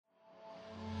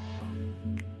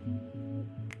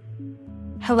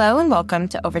Hello and welcome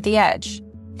to Over the Edge.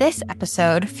 This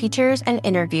episode features an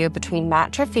interview between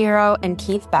Matt Trefiro and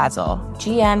Keith Basil,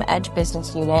 GM Edge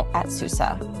Business Unit at SUSE.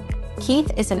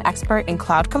 Keith is an expert in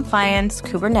cloud compliance,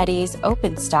 Kubernetes,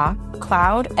 OpenStack,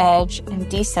 cloud, edge, and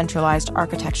decentralized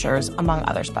architectures, among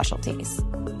other specialties.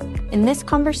 In this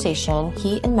conversation,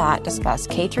 he and Matt discuss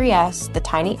K3s, the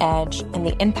tiny edge, and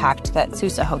the impact that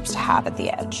SUSE hopes to have at the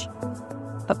edge.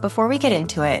 But before we get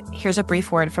into it, here's a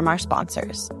brief word from our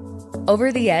sponsors.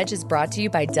 Over the Edge is brought to you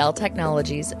by Dell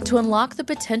Technologies to unlock the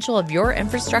potential of your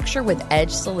infrastructure with edge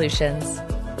solutions.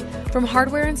 From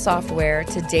hardware and software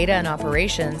to data and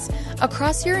operations,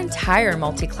 across your entire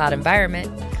multi-cloud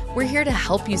environment, we're here to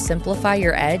help you simplify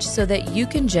your edge so that you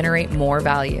can generate more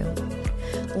value.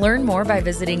 Learn more by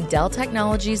visiting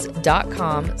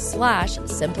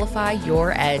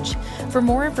delltechnologies.com/simplifyyouredge for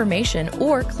more information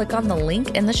or click on the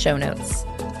link in the show notes.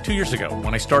 2 years ago,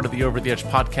 when I started the Over the Edge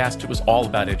podcast, it was all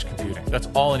about edge computing. That's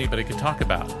all anybody could talk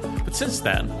about. But since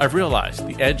then, I've realized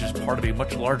the edge is part of a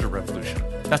much larger revolution.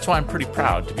 That's why I'm pretty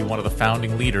proud to be one of the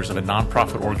founding leaders of a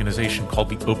nonprofit organization called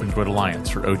the Open Grid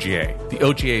Alliance, or OGA. The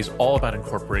OGA is all about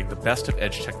incorporating the best of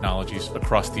edge technologies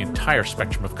across the entire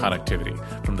spectrum of connectivity,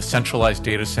 from the centralized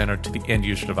data center to the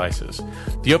end-user devices.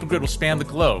 The Open Grid will span the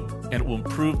globe, and it will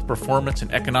improve the performance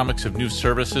and economics of new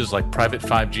services like private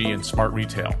 5G and smart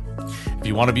retail. If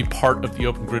you want to be part of the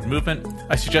Open Grid movement,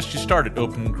 I suggest you start at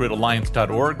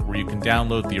opengridalliance.org, where you can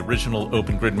download the original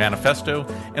Open Grid Manifesto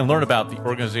and learn about the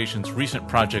organization's recent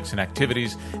projects and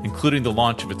activities, including the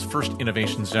launch of its first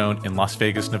innovation zone in Las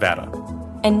Vegas, Nevada.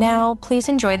 And now, please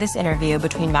enjoy this interview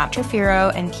between Matt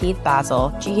Trefiro and Keith Basil,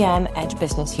 GM Edge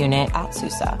Business Unit at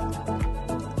SUSE.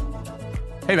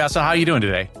 Hey, Basil, how are you doing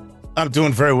today? I'm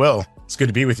doing very well. It's good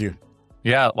to be with you.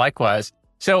 Yeah, likewise.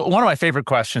 So one of my favorite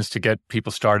questions to get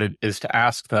people started is to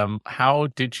ask them, how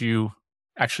did you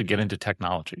actually get into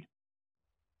technology?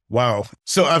 Wow.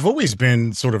 So I've always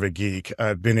been sort of a geek.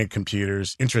 I've been in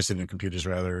computers, interested in computers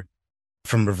rather,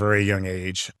 from a very young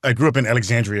age. I grew up in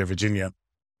Alexandria, Virginia.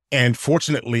 And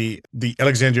fortunately, the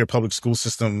Alexandria public school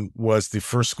system was the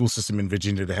first school system in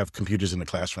Virginia to have computers in the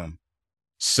classroom.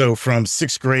 So from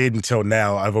sixth grade until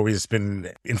now, I've always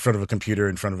been in front of a computer,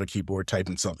 in front of a keyboard,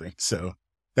 typing something. So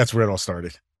that's where it all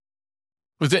started.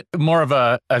 Was it more of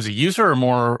as a user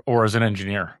or as an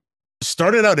engineer?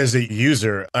 Started out as a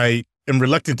user. I am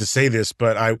reluctant to say this,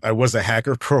 but I was a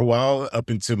hacker for a while up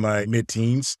into my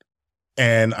mid-teens.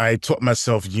 And I taught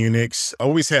myself Unix. I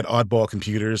always had oddball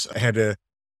computers.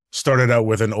 Started out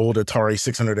with an old Atari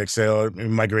 600 XL,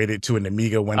 migrated to an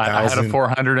Amiga 1000. I had a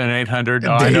 400 and 800.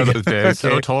 Oh, I know those days.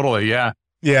 Okay. Oh, totally. Yeah.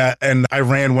 Yeah. And I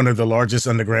ran one of the largest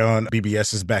underground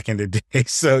BBSs back in the day.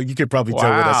 So you could probably tell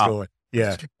where that's going.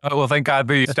 Yeah. Oh, well, thank God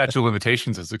the statute of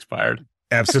limitations has expired.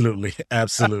 Absolutely.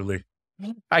 Absolutely.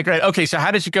 Great. Okay. So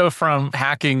how did you go from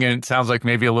hacking and it sounds like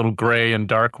maybe a little gray and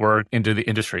dark work into the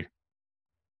industry?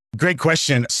 Great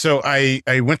question. So I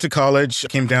went to college,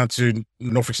 came down to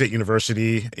Norfolk State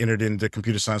University, entered in the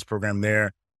computer science program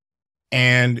there.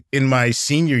 And in my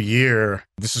senior year,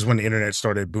 this is when the internet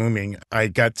started booming. I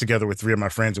got together with three of my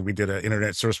friends and we did an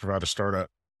internet service provider startup.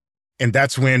 And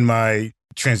that's when my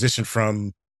transition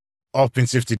from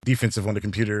offensive to defensive on the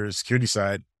computer security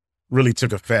side really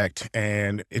took effect.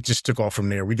 And it just took off from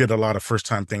there. We did a lot of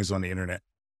first-time things on the internet.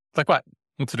 Like what?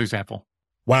 What's an example?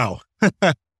 Wow.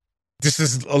 This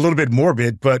is a little bit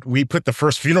morbid, but we put the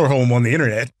first funeral home on the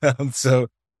internet. So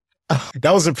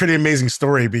that was a pretty amazing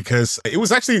story because it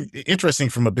was actually interesting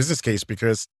from a business case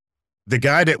because the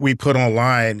guy that we put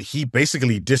online, he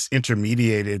basically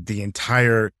disintermediated the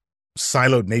entire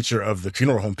siloed nature of the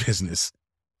funeral home business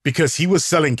because he was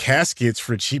selling caskets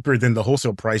for cheaper than the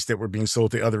wholesale price that were being sold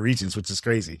to other regions, which is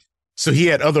crazy. So he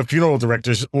had other funeral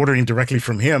directors ordering directly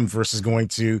from him versus going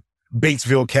to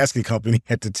Batesville Casket Company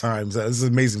at the time. So it's an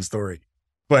amazing story.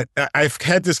 But I've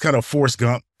had this kind of Forrest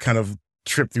Gump kind of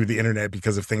trip through the internet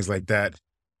because of things like that.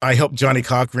 I helped Johnny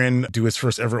Cochran do his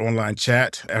first ever online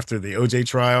chat after the OJ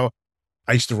trial.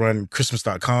 I used to run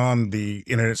Christmas.com, the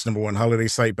internet's #1 holiday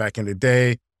site back in the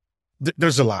day.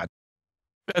 There's a lot.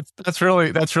 That's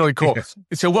really cool.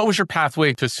 So what was your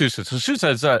pathway to SUSE? So SUSE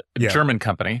is a German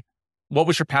company. What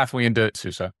was your pathway into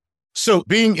SUSE? So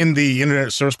being in the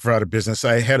internet service provider business,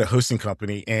 I had a hosting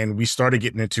company and we started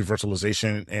getting into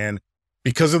virtualization. And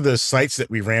because of the sites that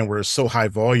we ran were so high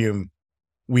volume,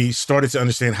 we started to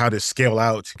understand how to scale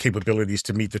out capabilities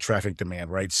to meet the traffic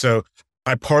demand, right? So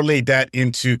I parlayed that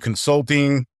into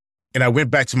consulting and I went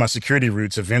back to my security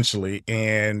roots eventually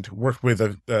and worked with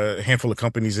a handful of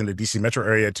companies in the DC metro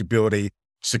area to build a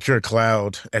secure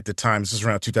cloud at the time. This is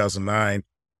around 2009.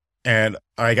 And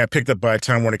I got picked up by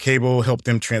Time Warner Cable, helped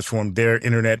them transform their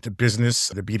internet business,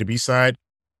 the B2B side.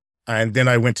 And then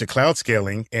I went to cloud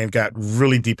scaling and got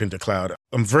really deep into cloud.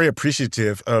 I'm very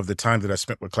appreciative of the time that I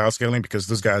spent with cloud scaling because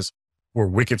those guys were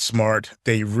wicked smart.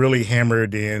 They really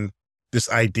hammered in this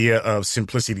idea of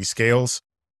simplicity scales.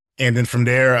 And then from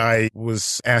there, I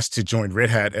was asked to join Red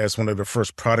Hat as one of the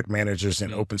first product managers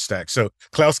in OpenStack. So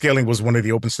cloud scaling was one of the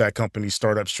OpenStack companies,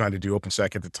 startups trying to do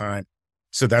OpenStack at the time.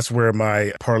 So that's where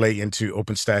my parlay into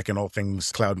OpenStack and all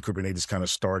things cloud and Kubernetes kind of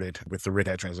started with the Red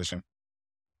Hat transition.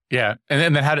 Yeah.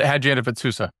 And then how'd you end up at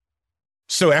SUSE?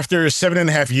 So after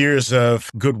 7.5 years of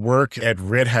good work at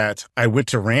Red Hat, I went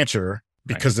to Rancher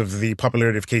because of the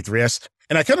popularity of K3s.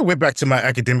 And I kind of went back to my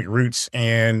academic roots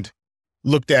and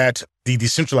looked at the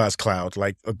decentralized cloud,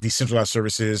 like decentralized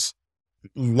services,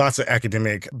 lots of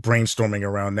academic brainstorming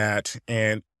around that.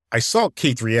 And I saw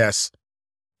K3s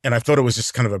and I thought it was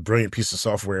just kind of a brilliant piece of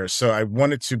software. So I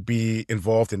wanted to be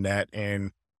involved in that.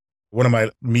 And one of my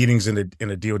meetings in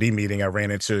a DoD meeting, I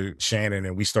ran into Shannon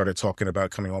and we started talking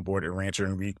about coming on board at Rancher,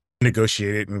 and we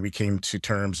negotiated and we came to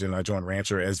terms, and I joined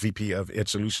Rancher as VP of Edge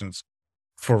Solutions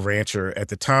for Rancher at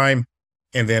the time.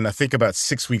 And then I think about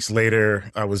 6 weeks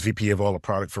later, I was VP of all the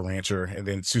product for Rancher, and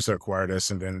then SUSE acquired us,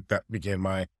 and then that began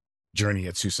my journey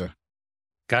at SUSE.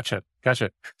 Gotcha.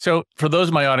 So for those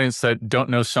of my audience that don't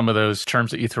know some of those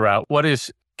terms that you threw out, what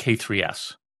is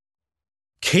K3s?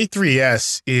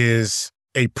 K3s is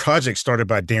a project started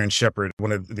by Darren Shepard,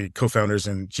 one of the co-founders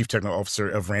and chief technical officer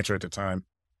of Rancher at the time.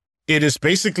 It is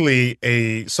basically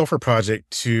a software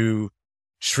project to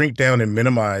shrink down and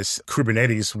minimize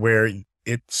Kubernetes, where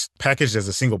it's packaged as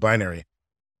a single binary.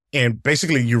 And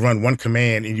basically you run one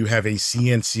command and you have a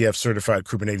CNCF certified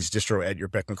Kubernetes distro at your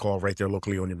beck and call right there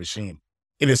locally on your machine.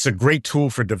 And it's a great tool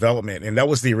for development. And that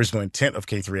was the original intent of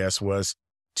K3s, was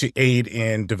to aid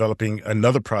in developing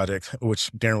another project,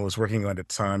 which Darren was working on at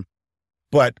the time.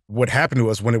 But what happened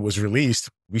was when it was released,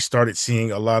 we started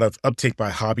seeing a lot of uptake by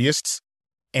hobbyists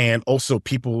and also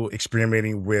people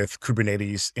experimenting with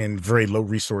Kubernetes in very low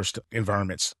resourced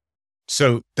environments.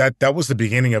 So that was the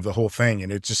beginning of the whole thing.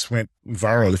 And it just went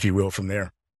viral, if you will, from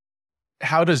there.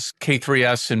 How does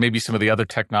K3s and maybe some of the other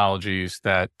technologies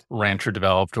that Rancher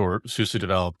developed or SUSE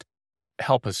developed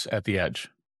help us at the edge?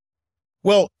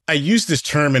 Well, I used this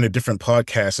term in a different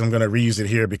podcast. I'm going to reuse it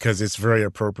here because it's very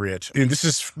appropriate. And this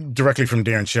is directly from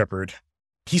Darren Shepard.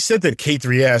 He said that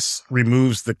K3s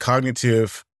removes the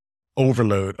cognitive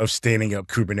overload of standing up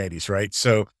Kubernetes, right?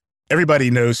 So everybody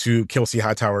knows who Kelsey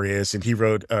Hightower is, and he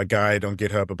wrote a guide on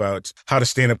GitHub about how to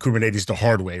stand up Kubernetes the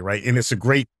hard way, right? And it's a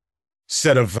great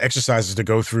set of exercises to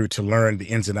go through to learn the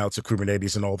ins and outs of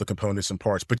Kubernetes and all the components and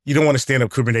parts. But you don't want to stand up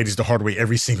Kubernetes the hard way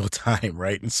every single time,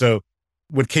 right? And so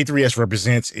what K3s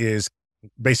represents is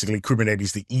basically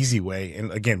Kubernetes the easy way.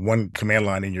 And again, one command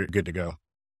line and you're good to go.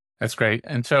 That's great.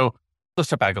 And so let's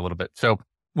step back a little bit. So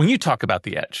when you talk about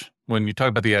the edge,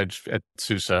 at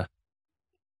SUSE,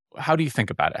 how do you think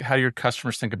about it? How do your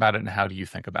customers think about it, and how do you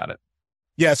think about it?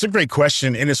 Yeah, it's a great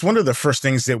question. And it's one of the first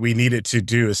things that we needed to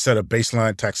do is set a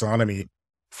baseline taxonomy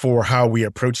for how we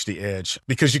approach the edge,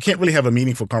 because you can't really have a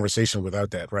meaningful conversation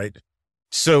without that, right?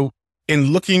 So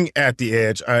in looking at the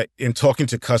edge, in talking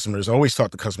to customers, I always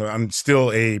talk to customers. I'm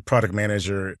still a product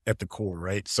manager at the core,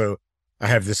 right? So I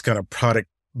have this kind of product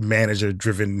manager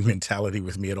driven mentality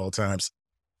with me at all times.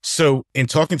 So in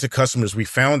talking to customers, we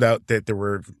found out that there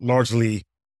were largely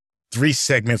 3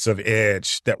 segments of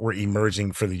edge that were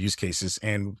emerging for the use cases.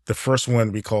 And the first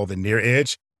one we call the near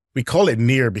edge. We call it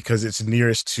near because it's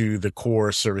nearest to the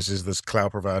core services, those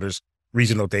cloud providers,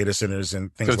 regional data centers,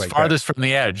 and things like that. So it's farthest from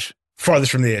the edge.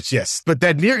 Farthest from the edge, yes. But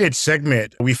that near edge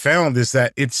segment we found is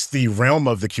that it's the realm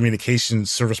of the communication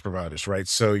service providers, right?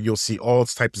 So you'll see all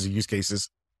types of use cases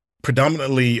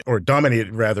predominantly or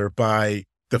dominated rather by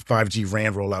the 5G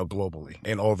RAN rollout globally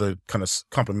and all the kind of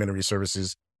complementary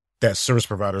services that service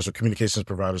providers or communications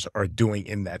providers are doing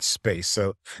in that space.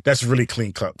 So that's really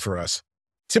clean cut for us.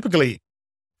 Typically,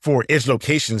 for edge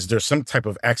locations, there's some type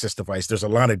of access device. There's a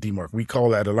line of demarc. We call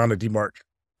that a line of demarc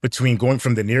between going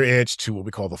from the near edge to what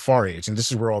we call the far edge. And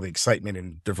this is where all the excitement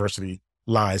and diversity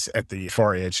lies, at the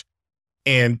far edge.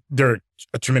 And there are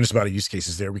a tremendous amount of use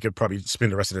cases there. We could probably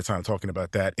spend the rest of the time talking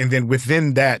about that. And then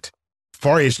within that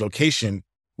far edge location,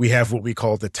 we have what we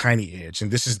call the tiny edge.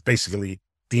 And this is basically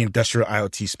the industrial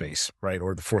IoT space, right?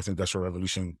 Or the fourth industrial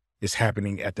revolution is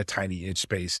happening at the tiny edge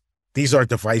space. These are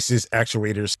devices,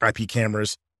 actuators, IP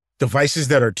cameras, devices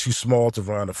that are too small to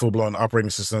run a full-blown operating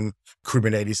system,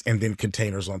 Kubernetes, and then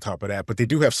containers on top of that. But they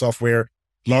do have software.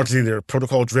 Largely, they're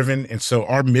protocol driven. And so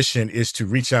our mission is to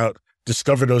reach out,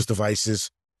 discover those devices,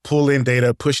 pull in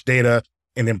data, push data,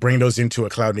 and then bring those into a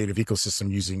cloud native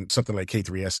ecosystem using something like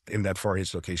K3s in that far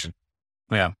edge location.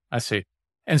 Yeah, I see.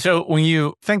 And so when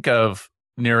you think of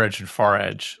near edge and far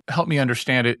edge. Help me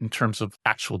understand it in terms of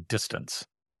actual distance.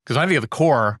 Because when I think of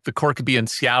the core could be in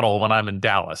Seattle when I'm in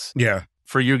Dallas. Yeah.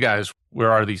 For you guys,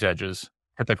 where are these edges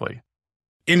typically?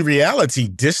 In reality,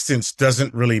 distance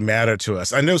doesn't really matter to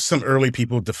us. I know some early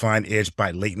people define edge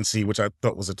by latency, which I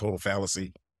thought was a total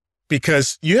fallacy,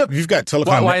 because you've got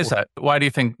telecom. Why is that? Why do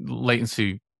you think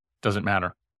latency doesn't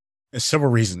matter? There's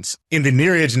several reasons. In the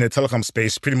near edge in the telecom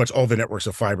space, pretty much all the networks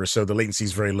are fiber, so the latency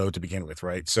is very low to begin with,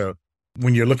 right? So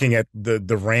when you're looking at the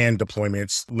RAN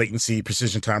deployments, latency,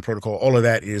 precision time protocol, all of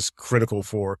that is critical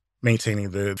for maintaining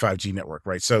the 5G network,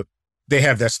 right? So they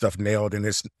have that stuff nailed, and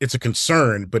it's a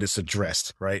concern, but it's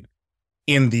addressed, right?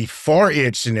 In the far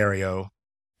edge scenario,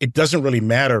 it doesn't really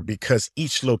matter because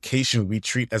each location we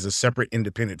treat as a separate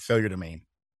independent failure domain.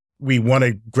 We want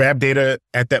to grab data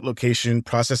at that location,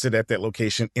 process it at that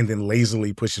location, and then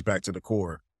lazily push it back to the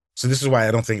core. So this is why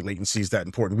I don't think latency is that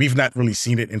important. We've not really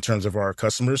seen it in terms of our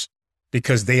customers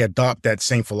because they adopt that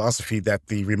same philosophy that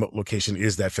the remote location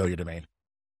is that failure domain.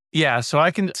 Yeah, so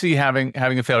I can see having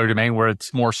a failure domain where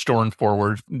it's more store and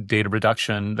forward, data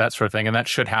reduction, that sort of thing. And that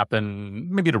should happen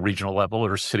maybe at a regional level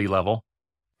or city level.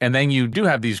 And then you do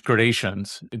have these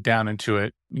gradations down into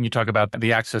it. When you talk about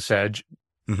the access edge.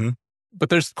 Mm-hmm. But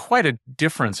there's quite a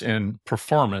difference in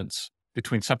performance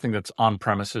between something that's on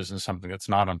premises and something that's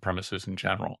not on premises in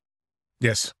general.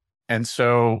 Yes. And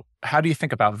so how do you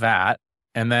think about that?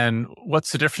 And then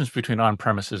what's the difference between on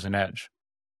premises and edge?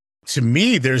 To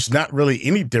me, there's not really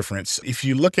any difference. If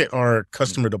you look at our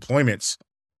customer deployments,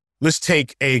 let's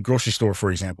take a grocery store, for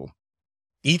example.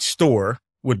 Each store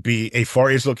would be a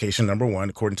far edge location, number one,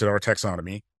 according to our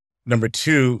taxonomy. Number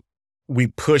two, we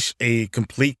push a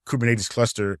complete Kubernetes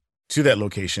cluster to that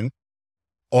location.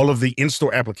 All of the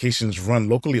in-store applications run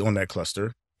locally on that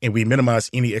cluster, and we minimize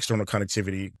any external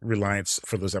connectivity reliance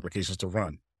for those applications to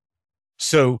run.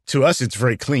 So to us, it's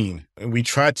very clean. And we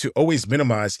try to always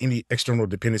minimize any external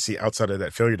dependency outside of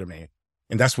that failure domain.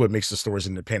 And that's what makes the stores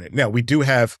independent. Now, we do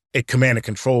have a command and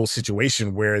control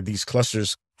situation where these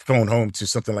clusters phone home to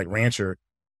something like Rancher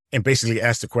and basically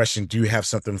ask the question, do you have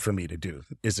something for me to do?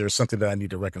 Is there something that I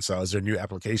need to reconcile? Is there a new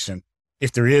application?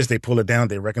 If there is, they pull it down,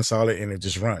 they reconcile it, and it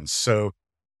just runs. So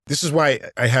this is why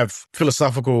I have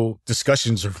philosophical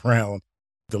discussions around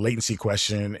the latency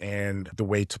question and the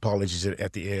way topologies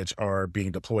at the edge are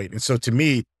being deployed. And so to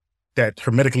me, that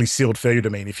hermetically sealed failure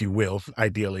domain, if you will,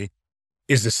 ideally,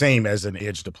 is the same as an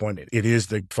edge deployment. It is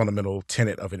the fundamental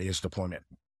tenet of an edge deployment.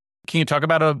 Can you talk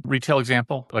about a retail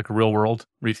example, like a real world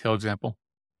retail example?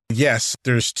 Yes,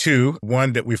 there's two.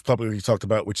 One that we've publicly talked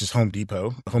about, which is Home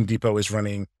Depot. Home Depot is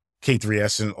running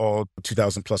K3s in all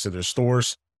 2,000 plus of their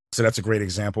stores. So that's a great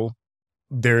example.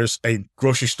 There's a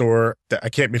grocery store that I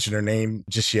can't mention their name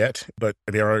just yet, but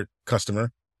they are a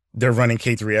customer. They're running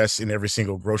K3s in every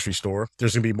single grocery store.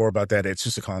 There's going to be more about that at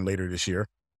SUSE later this year.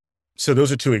 So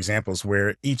those are two examples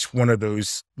where each one of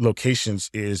those locations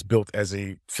is built as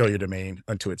a failure domain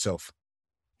unto itself.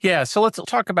 Yeah, so let's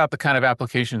talk about the kind of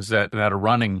applications that are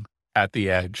running at the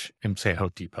edge in, say,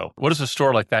 Home Depot. What does a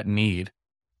store like that need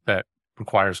that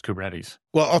requires Kubernetes?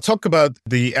 Well, I'll talk about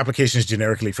the applications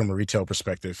generically from a retail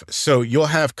perspective. So you'll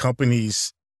have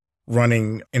companies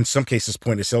running, in some cases,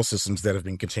 point of sale systems that have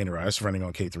been containerized, running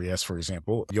on K3s, for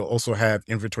example. You'll also have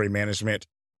inventory management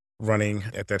running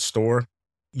at that store.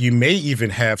 You may even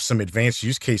have some advanced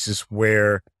use cases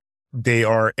where they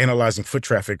are analyzing foot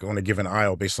traffic on a given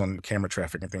aisle based on camera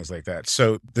traffic and things like that.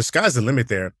 So the sky's the limit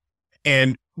there.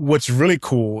 And what's really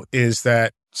cool is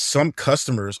that some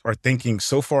customers are thinking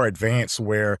so far advanced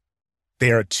where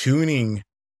they are tuning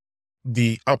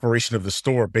the operation of the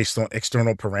store based on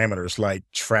external parameters like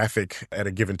traffic at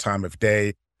a given time of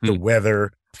day, the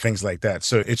weather, things like that.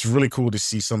 So it's really cool to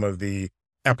see some of the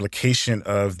application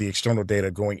of the external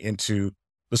data going into,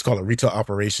 let's call it retail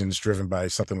operations driven by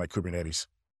something like Kubernetes.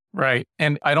 Right.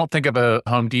 And I don't think of a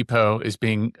Home Depot as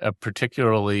being a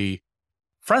particularly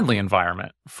friendly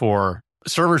environment for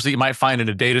servers that you might find in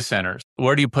a data center.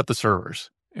 Where do you put the servers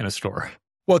in a store?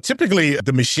 Well, typically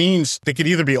the machines, they could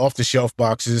either be off-the-shelf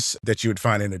boxes that you would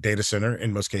find in a data center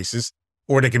in most cases,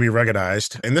 or they can be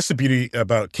ruggedized. And that's the beauty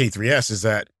about K3s is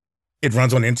that it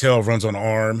runs on Intel, runs on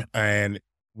ARM, and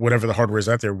whatever the hardware is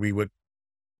out there, we would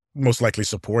most likely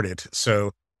support it.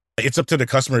 So it's up to the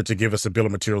customer to give us a bill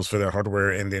of materials for their hardware,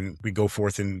 and then we go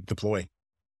forth and deploy.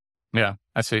 Yeah,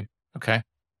 I see. Okay.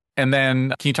 And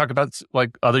then can you talk about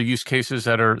like other use cases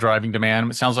that are driving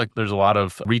demand? It sounds like there's a lot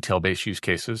of retail-based use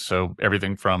cases. So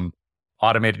everything from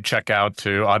automated checkout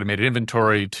to automated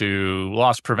inventory to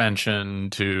loss prevention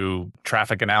to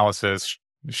traffic analysis,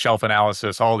 shelf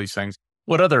analysis, all these things.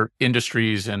 What other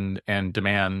industries and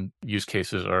demand use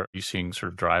cases are you seeing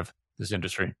sort of drive? this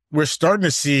industry? We're starting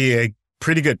to see a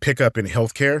pretty good pickup in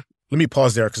healthcare. Let me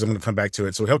pause there because I'm going to come back to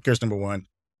it. So healthcare is number one.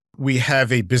 We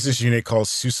have a business unit called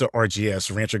SUSE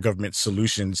RGS, Rancher Government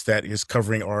Solutions, that is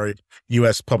covering our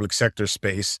U.S. public sector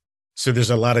space. So there's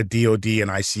a lot of DoD and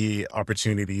IC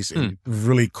opportunities and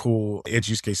really cool edge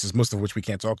use cases, most of which we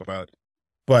can't talk about.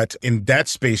 But in that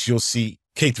space, you'll see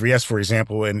K3s, for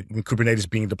example, and Kubernetes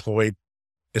being deployed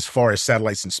as far as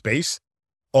satellites in space,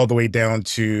 all the way down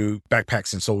to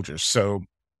backpacks and soldiers. So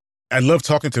I love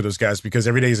talking to those guys because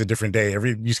every day is a different day.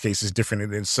 Every use case is different,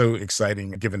 and it's so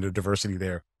exciting given the diversity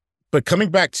there. But coming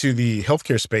back to the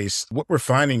healthcare space, what we're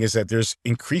finding is that there's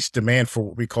increased demand for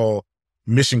what we call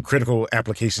mission critical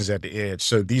applications at the edge.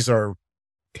 So these are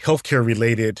healthcare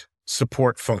related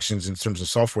support functions in terms of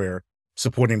software,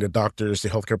 supporting the doctors, the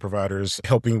healthcare providers,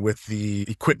 helping with the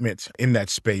equipment in that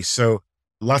space. So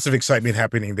lots of excitement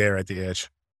happening there at the edge.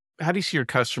 How do you see your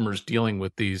customers dealing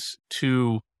with these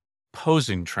two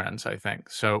opposing trends, I think?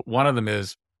 So one of them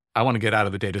is, I want to get out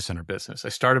of the data center business. I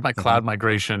started my cloud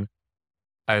migration.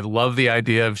 I love the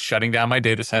idea of shutting down my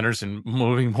data centers and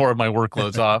moving more of my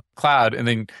workloads off cloud. And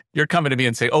then you're coming to me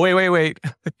and say, oh, wait.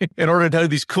 In order to do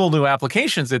these cool new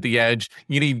applications at the edge,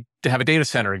 you need to have a data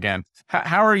center again.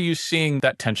 How are you seeing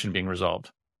that tension being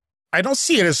resolved? I don't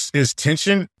see it as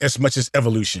tension as much as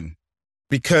evolution,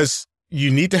 because you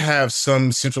need to have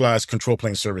some centralized control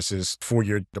plane services for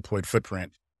your deployed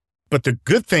footprint. But the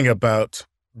good thing about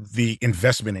the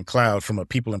investment in cloud from a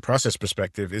people and process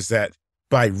perspective is that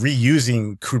by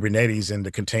reusing Kubernetes and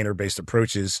the container-based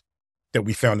approaches that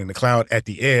we found in the cloud at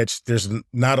the edge, there's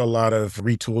not a lot of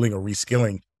retooling or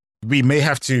reskilling. We may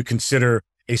have to consider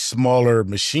a smaller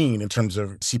machine in terms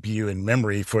of CPU and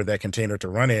memory for that container to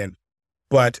run in.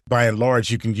 But by and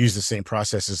large, you can use the same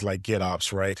processes like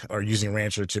GitOps, right? Or using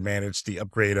Rancher to manage the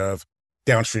upgrade of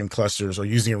downstream clusters, or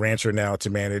using Rancher now to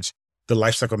manage the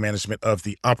lifecycle management of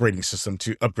the operating system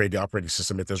to upgrade the operating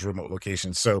system at those remote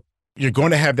locations. So you're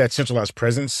going to have that centralized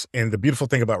presence. And the beautiful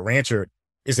thing about Rancher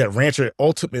is that Rancher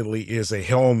ultimately is a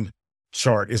Helm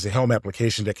chart, is a Helm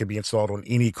application that can be installed on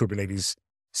any Kubernetes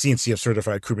CNCF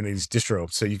certified Kubernetes distro.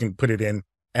 So you can put it in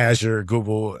Azure,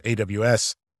 Google,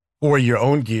 AWS, or your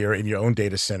own gear in your own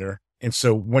data center. And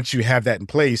so once you have that in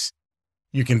place,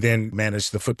 you can then manage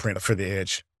the footprint for the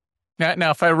edge.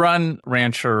 Now, if I run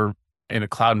Rancher in a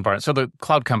cloud environment, so the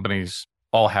cloud companies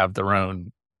all have their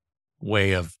own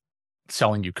way of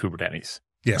selling you Kubernetes,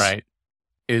 yes, right?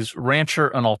 Is Rancher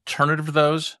an alternative to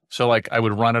those? So like I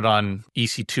would run it on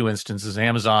EC2 instances,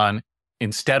 Amazon,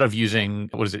 instead of using,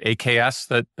 what is it, AKS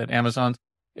that Amazon?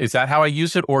 Is that how I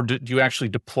use it? Or do you actually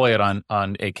deploy it on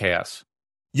AKS?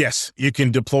 Yes, you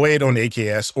can deploy it on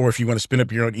AKS, or if you want to spin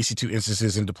up your own EC2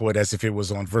 instances and deploy it as if it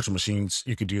was on virtual machines,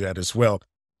 you could do that as well.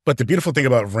 But the beautiful thing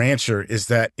about Rancher is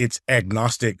that it's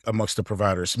agnostic amongst the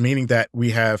providers, meaning that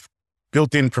we have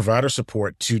built-in provider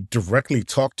support to directly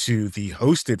talk to the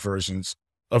hosted versions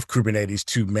of Kubernetes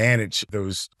to manage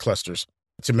those clusters,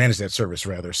 to manage that service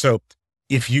rather. So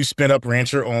if you spin up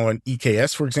Rancher on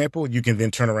EKS, for example, you can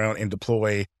then turn around and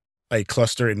deploy a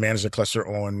cluster and manage a cluster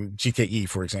on GKE,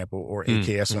 for example, or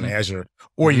AKS on Azure,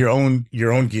 or your own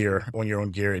gear on your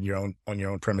own gear and on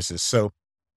your own premises. So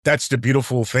that's the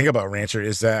beautiful thing about Rancher,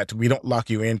 is that we don't lock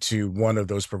you into one of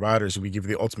those providers. We give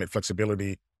you the ultimate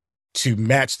flexibility to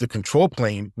match the control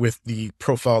plane with the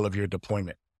profile of your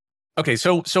deployment. Okay,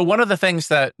 so one of the things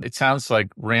that it sounds like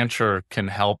Rancher can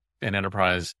help an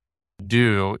enterprise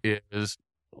do is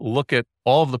look at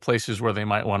all of the places where they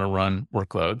might want to run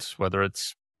workloads, whether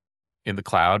it's in the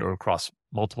cloud or across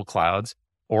multiple clouds,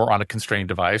 or on a constrained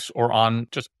device, or on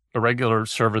just a regular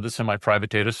server that's in my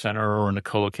private data center or in a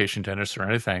co-location data center or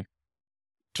anything,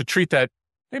 to treat that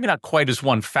maybe not quite as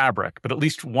one fabric, but at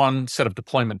least one set of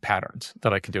deployment patterns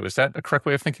that I can do. Is that a correct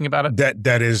way of thinking about it?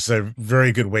 That is a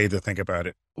very good way to think about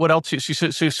it. What else? So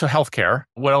healthcare.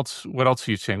 What else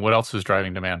are you seeing? What else is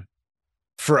driving demand?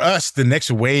 For us, the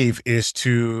next wave is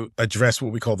to address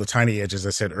what we call the tiny edge, as I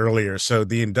said earlier. So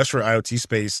the industrial IoT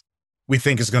space, we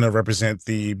think, is going to represent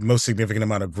the most significant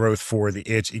amount of growth for the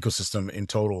edge ecosystem in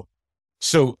total.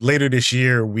 So later this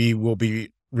year, we will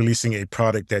be releasing a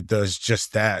product that does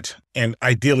just that. And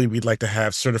ideally, we'd like to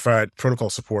have certified protocol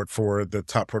support for the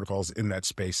top protocols in that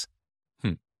space.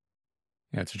 Yeah,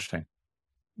 it's interesting.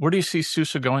 Where do you see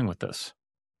SUSE going with this?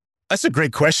 That's a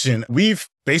great question. We've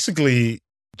basically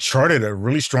charted a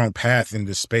really strong path in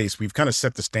this space. We've kind of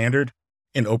set the standard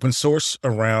in open source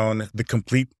around the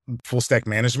complete full stack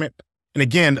management. And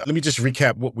again, let me just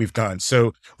recap what we've done.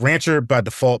 So Rancher, by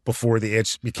default, before the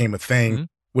edge became a thing,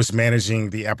 was managing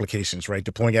the applications, right?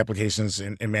 Deploying applications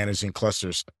and managing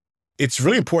clusters. It's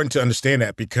really important to understand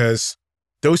that, because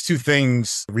those two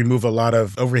things remove a lot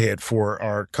of overhead for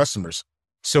our customers.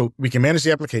 So we can manage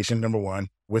the application, number one,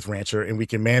 with Rancher, and we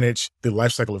can manage the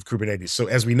lifecycle of Kubernetes. So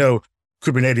as we know,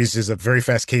 Kubernetes is a very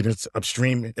fast cadence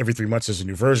upstream. Every 3 months there's a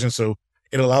new version. So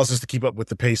it allows us to keep up with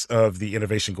the pace of the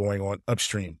innovation going on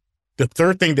upstream. The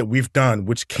third thing that we've done,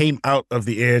 which came out of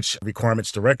the Edge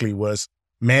requirements directly, was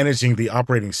managing the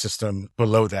operating system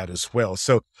below that as well.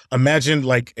 So imagine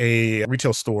like a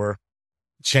retail store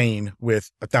chain with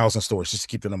 1,000 stores, just to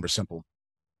keep the number simple.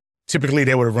 Typically,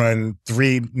 they would run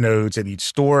 3 nodes at each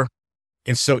store.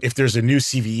 And so if there's a new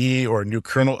CVE or a new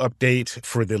kernel update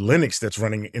for the Linux that's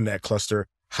running in that cluster,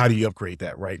 how do you upgrade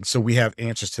that, right? And so we have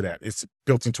answers to that. It's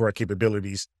built into our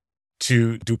capabilities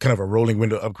to do kind of a rolling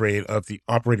window upgrade of the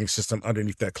operating system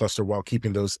underneath that cluster while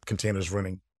keeping those containers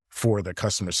running for the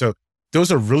customer. So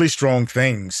those are really strong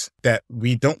things that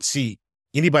we don't see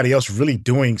anybody else really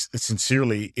doing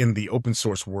sincerely in the open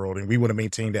source world. And we want to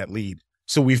maintain that lead.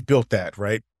 So we've built that,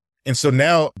 right? And so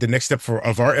now the next step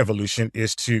of our evolution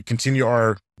is to continue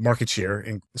our market share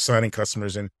and signing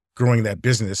customers and growing that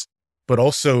business, but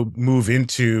also move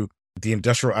into the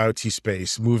industrial IoT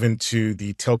space, move into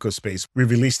the telco space. We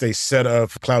released a set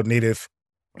of cloud native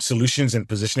solutions and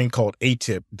positioning called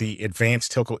ATIP, the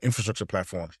Advanced Telco Infrastructure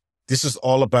Platform. This is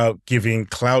all about giving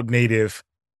cloud native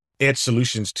edge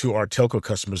solutions to our telco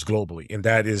customers globally. And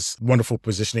that is wonderful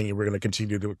positioning. And we're going to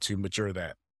continue to mature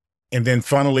that. And then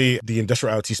finally, the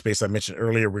industrial IoT space I mentioned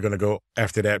earlier, we're going to go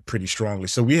after that pretty strongly.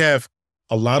 So we have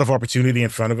a lot of opportunity in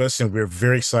front of us, and we're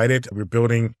very excited. We're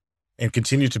building and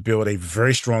continue to build a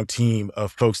very strong team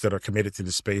of folks that are committed to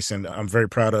the space. And I'm very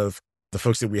proud of the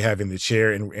folks that we have in the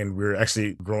chair, and we're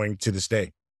actually growing to this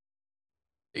day.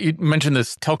 You mentioned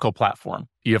this telco platform.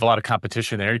 You have a lot of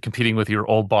competition there. You're competing with your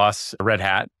old boss, Red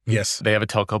Hat. Yes. They have a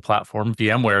telco platform.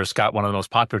 VMware's got one of the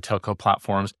most popular telco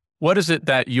platforms. What is it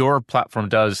that your platform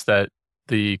does that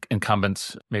the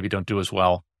incumbents maybe don't do as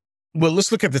well? Well,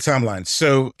 let's look at the timeline.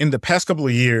 So in the past couple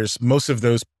of years, most of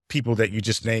those people that you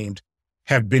just named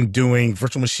have been doing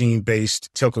virtual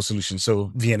machine-based telco solutions,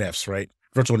 so VNFs, right?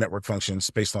 Virtual network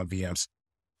functions based on VMs.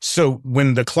 So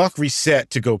when the clock reset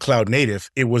to go cloud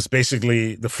native, it was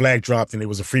basically the flag dropped and it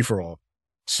was a free-for-all.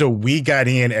 So we got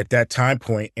in at that time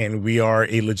point, and we are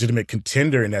a legitimate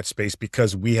contender in that space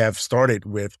because we have started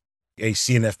with a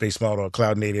CNF-based model, a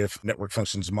cloud-native network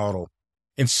functions model.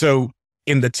 And so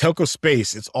in the telco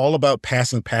space, it's all about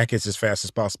passing packets as fast as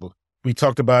possible. We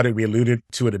talked about it. We alluded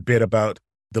to it a bit about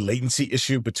the latency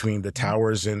issue between the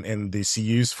towers and the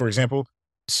CUs, for example.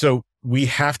 So we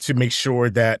have to make sure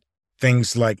that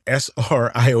things like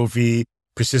SRIOV,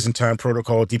 Precision Time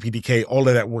Protocol, DPDK, all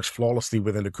of that works flawlessly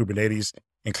within the Kubernetes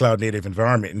and cloud-native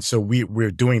environment. And so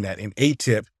we're doing that. In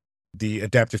ATIP, the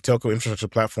Adaptive Telco Infrastructure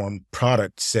Platform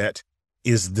product set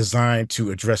is designed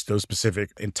to address those specific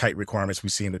and tight requirements we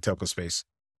see in the telco space.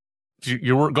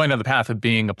 You're going down the path of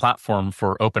being a platform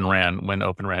for Open RAN when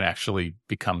Open RAN actually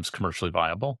becomes commercially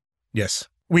viable. Yes,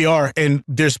 we are. And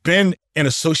there's been an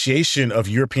association of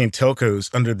European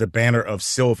telcos under the banner of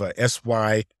SYLVA,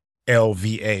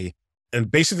 SYLVA.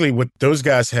 And basically what those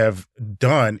guys have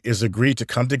done is agree to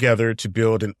come together to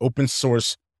build an open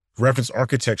source reference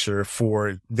architecture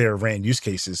for their RAN use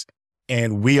cases.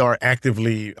 And we are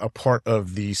actively a part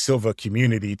of the SYLVA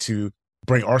community to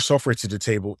bring our software to the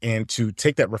table and to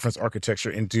take that reference architecture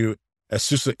and do a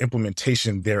SUSE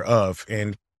implementation thereof.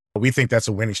 And we think that's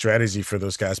a winning strategy for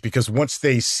those guys because once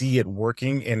they see it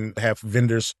working and have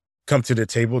vendors come to the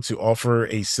table to offer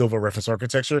a SYLVA reference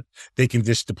architecture, they can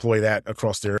just deploy that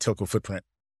across their telco footprint.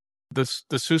 Does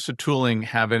the SUSE tooling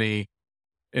have anything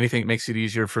that makes it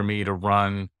easier for me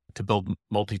to build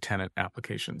multi-tenant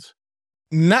applications?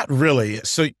 Not really.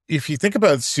 So if you think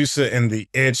about SUSE and the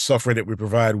edge software that we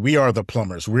provide, we are the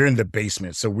plumbers. We're in the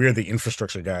basement. So we're the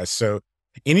infrastructure guys. So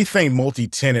anything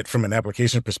multi-tenant from an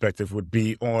application perspective would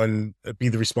be the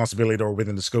responsibility or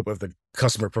within the scope of the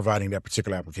customer providing that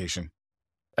particular application.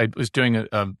 I was doing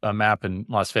a map in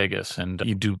Las Vegas, and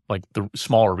you do like the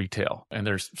smaller retail, and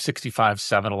there's 65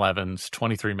 7-Elevens,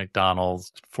 23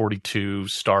 McDonald's, 42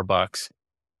 Starbucks.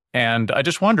 And I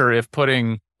just wonder if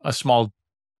putting a small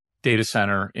data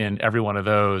center in every one of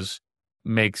those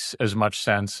makes as much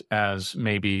sense as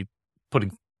maybe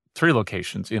putting 3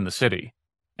 locations in the city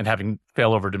and having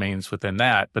failover domains within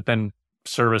that, but then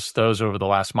service those over the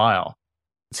last mile.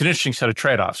 It's an interesting set of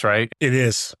trade-offs, right? It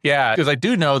is. Yeah, because I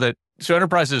do know that, so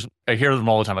enterprises, I hear them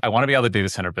all the time. I want to be out of the data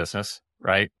center business,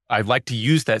 right? I'd like to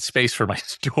use that space for my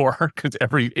store because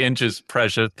every inch is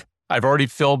precious. I've already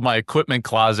filled my equipment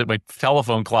closet, my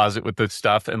telephone closet with this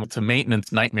stuff, and it's a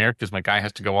maintenance nightmare because my guy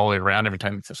has to go all the way around every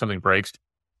time something breaks.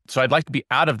 So I'd like to be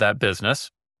out of that business.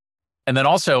 And then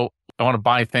also, I want to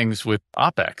buy things with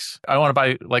OpEx. I want to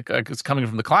buy like it's coming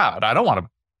from the cloud. I don't want to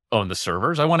own the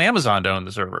servers. I want Amazon to own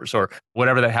the servers or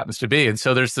whatever that happens to be. And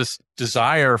so there's this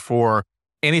desire for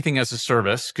anything as a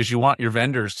service because you want your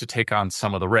vendors to take on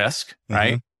some of the risk,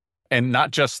 right? And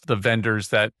not just the vendors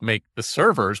that make the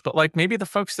servers, but like maybe the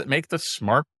folks that make the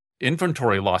smart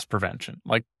inventory loss prevention,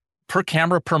 like per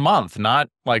camera per month, not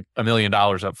like $1 million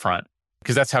up front,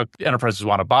 because that's how enterprises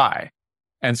want to buy.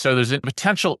 And so there's a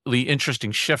potentially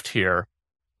interesting shift here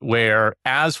where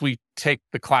as we take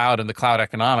the cloud and the cloud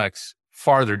economics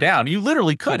farther down, you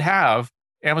literally could have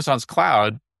Amazon's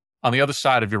cloud on the other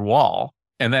side of your wall.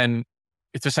 And then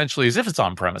it's essentially as if it's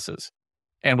on premises.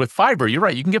 And with fiber, you're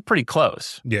right, you can get pretty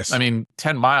close. Yes. I mean,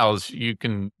 10 miles, you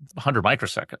can 100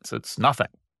 microseconds. It's nothing.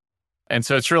 And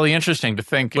so it's really interesting to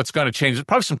think what's going to change. There's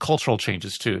probably some cultural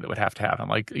changes too that would have to happen.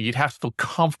 Like you'd have to feel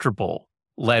comfortable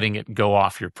letting it go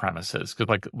off your premises because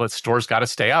like, but stores got to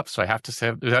stay up. So I have to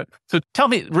say that. So tell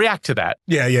me, react to that.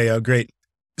 Yeah. Great.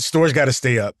 Stores got to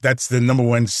stay up. That's the number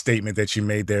one statement that you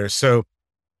made there. So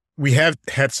we have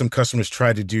had some customers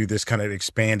try to do this kind of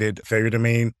expanded failure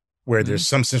domain where there's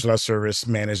some centralized service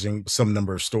managing some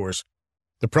number of stores.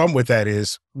 The problem with that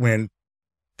is when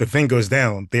the thing goes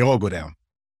down, they all go down.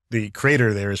 The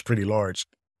crater there is pretty large.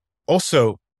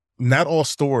 Also, not all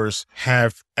stores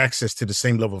have access to the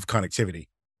same level of connectivity.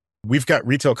 We've got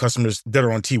retail customers that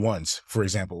are on T1s, for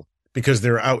example, because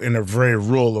they're out in a very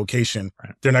rural location.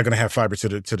 Right. They're not going to have fiber to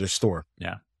their store.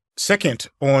 Yeah. Second,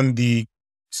 on the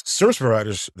service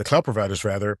providers, the cloud providers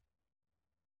rather,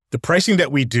 the pricing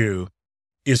that we do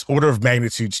is order of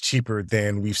magnitudes cheaper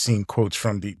than we've seen quotes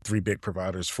from the three big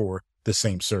providers for the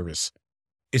same service.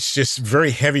 It's just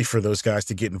very heavy for those guys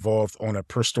to get involved on a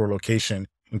per store location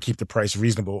and keep the price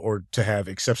reasonable or to have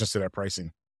exceptions to that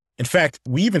pricing. In fact,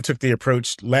 we even took the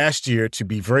approach last year to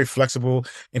be very flexible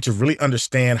and to really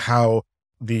understand how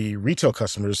the retail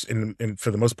customers, and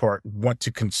for the most part, want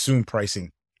to consume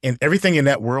pricing. And everything in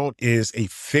that world is a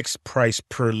fixed price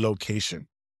per location.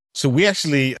 So we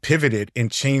actually pivoted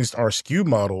and changed our SKU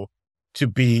model to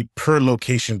be per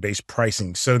location based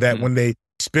pricing so that when they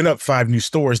spin up 5 new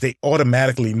stores, they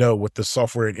automatically know what the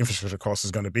software and infrastructure cost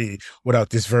is going to be without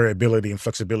this variability and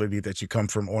flexibility that you come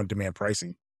from on-demand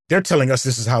pricing. They're telling us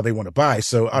this is how they want to buy.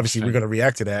 So obviously we're going to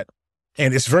react to that.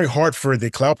 And it's very hard for the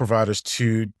cloud providers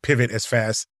to pivot as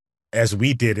fast as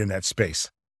we did in that space.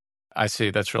 I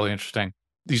see. That's really interesting.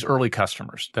 These early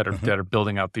customers that are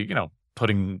building out the,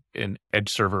 putting in edge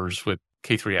servers with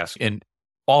K3s in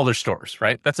all their stores,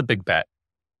 right? That's a big bet.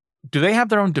 Do they have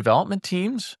their own development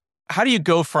teams? How do you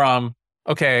go from,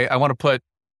 okay, I want to put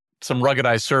some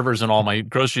ruggedized servers in all my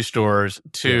grocery stores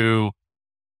to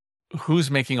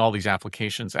who's making all these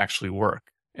applications actually work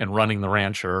and running the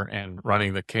Rancher and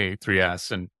running the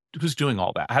K3s and who's doing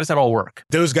all that? How does that all work?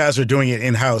 Those guys are doing it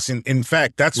in-house. And in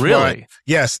fact, that's really? Why,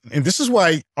 yes. And this is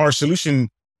why our solution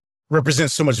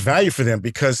represents so much value for them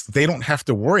because they don't have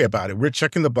to worry about it. We're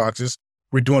checking the boxes.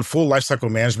 We're doing full lifecycle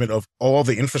management of all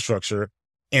the infrastructure.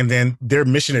 And then their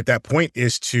mission at that point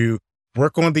is to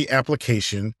work on the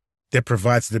application that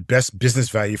provides the best business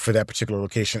value for that particular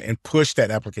location and push that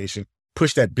application,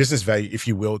 push that business value, if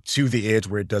you will, to the edge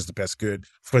where it does the best good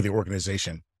for the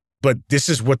organization. But this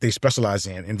is what they specialize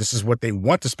in, and this is what they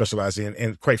want to specialize in,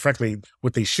 and quite frankly,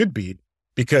 what they should be,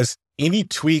 because any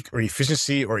tweak or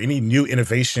efficiency or any new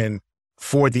innovation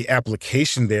for the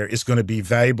application there is going to be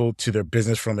valuable to their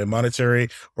business from a monetary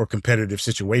or competitive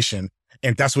situation.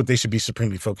 And that's what they should be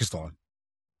supremely focused on.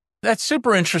 That's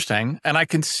super interesting. And I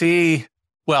can see,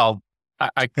 well,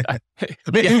 let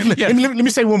me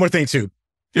say one more thing too,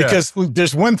 because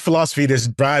there's one philosophy that's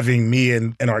driving me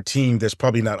and our team that's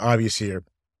probably not obvious here.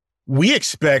 We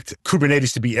expect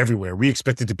Kubernetes to be everywhere. We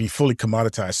expect it to be fully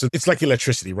commoditized. So it's like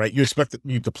electricity, right? You expect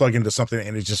you to plug into something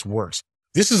and it just works.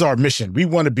 This is our mission. We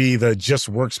want to be the just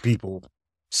works people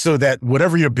so that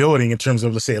whatever you're building in terms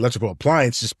of, let's say, electrical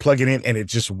appliance, just plug it in and it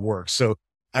just works. So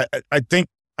I think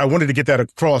I wanted to get that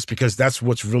across because that's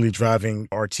what's really driving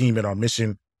our team and our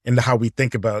mission and how we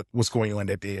think about what's going on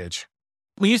at the edge.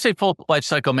 When you say full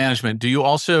lifecycle management, do you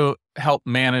also help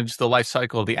manage the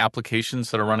lifecycle of the applications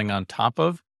that are running on top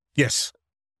of? Yes.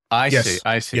 I see.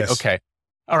 Yes. Okay.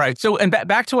 All right. So, and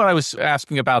back to what I was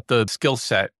asking about the skill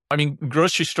set. I mean,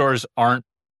 grocery stores aren't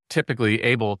typically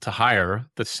able to hire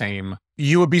the same.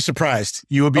 You would be surprised.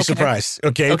 Surprised.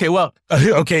 Okay. Okay. Well,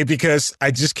 okay. Because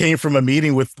I just came from a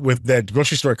meeting with that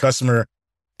grocery store customer,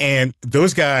 and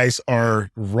those guys are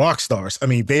rock stars. I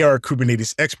mean, they are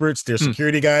Kubernetes experts. They're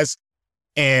security guys.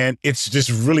 And it's just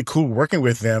really cool working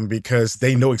with them because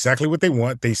they know exactly what they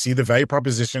want. They see the value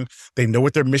proposition. They know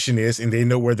what their mission is, and they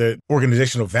know where the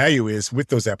organizational value is with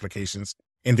those applications.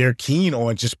 And they're keen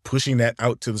on just pushing that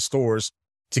out to the stores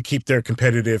to keep their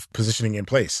competitive positioning in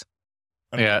place.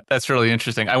 Yeah, that's really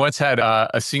interesting. I once had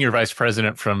a senior vice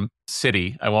president from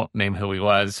Citi. I won't name who he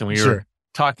was. And we were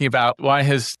talking about why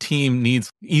his team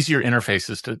needs easier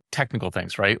interfaces to technical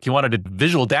things, right? He wanted a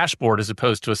visual dashboard as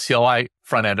opposed to a CLI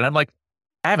front end. And I'm like,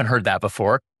 I haven't heard that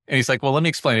before. And he's like, well, let me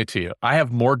explain it to you. I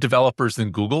have more developers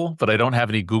than Google, but I don't have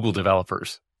any Google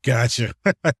developers. Gotcha.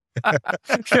 I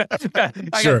Sure.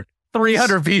 got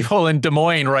 300 people in Des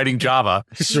Moines writing Java.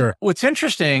 Sure. What's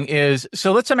interesting is,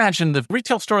 so let's imagine the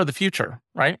retail store of the future,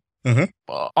 right? Mm-hmm.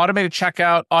 Automated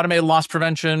checkout, automated loss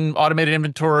prevention, automated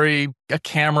inventory, a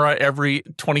camera every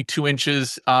 22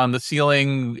 inches on the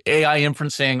ceiling, AI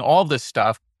inferencing, all this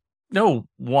stuff. No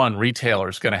one retailer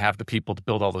is going to have the people to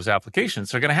build all those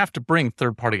applications. They're going to have to bring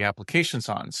third-party applications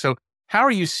on. So how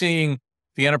are you seeing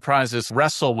the enterprises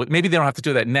wrestle with, maybe they don't have to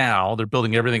do that now, they're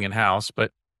building everything in-house,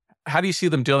 but how do you see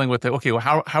them dealing with it? Okay, well,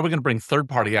 how are we going to bring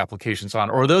third-party applications on?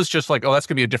 Or are those just like, oh, that's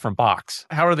going to be a different box?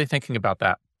 How are they thinking about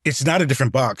that? It's not a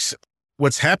different box.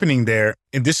 What's happening there,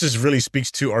 and this is really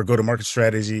speaks to our go-to-market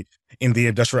strategy in the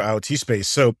industrial IoT space.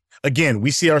 So again,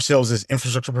 we see ourselves as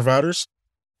infrastructure providers.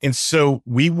 And so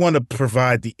we want to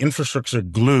provide the infrastructure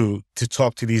glue to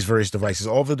talk to these various devices.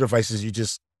 All the devices you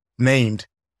just named,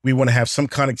 we want to have some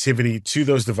connectivity to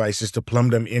those devices to plumb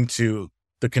them into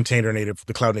the container native,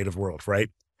 the cloud native world,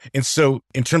 right? And so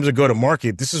in terms of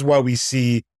go-to-market, this is why we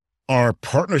see our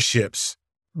partnerships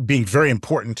being very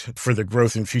important for the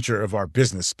growth and future of our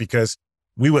business, because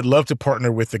we would love to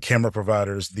partner with the camera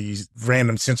providers, these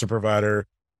random sensor provider,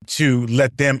 to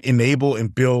let them enable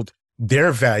and build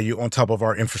their value on top of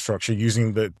our infrastructure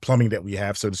using the plumbing that we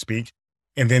have, so to speak,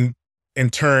 and then in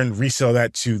turn resell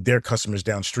that to their customers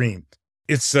downstream.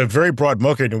 It's a very broad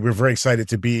market, and we're very excited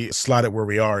to be slotted where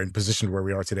we are and positioned where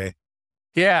we are today.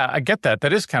 Yeah, I get that.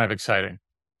 That is kind of exciting.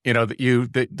 You know, that you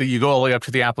go all the way up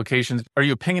to the applications. Are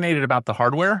you opinionated about the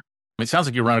hardware? It sounds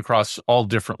like you run across all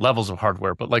different levels of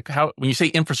hardware, but like when you say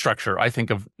infrastructure, I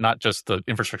think of not just the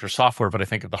infrastructure software, but I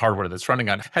think of the hardware that's running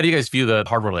on. How do you guys view the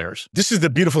hardware layers? This is the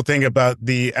beautiful thing about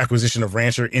the acquisition of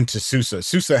Rancher into SUSE.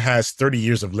 SUSE has 30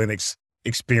 years of Linux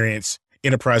experience,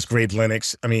 enterprise grade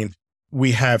Linux. I mean,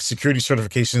 we have security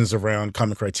certifications around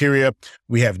common criteria.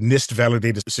 We have NIST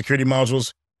validated security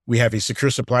modules. We have a secure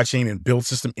supply chain and build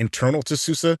system internal to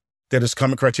SUSE that is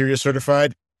common criteria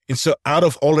certified. And so out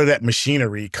of all of that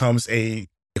machinery comes a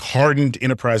hardened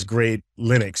enterprise grade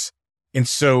Linux. And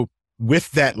so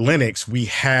with that Linux, we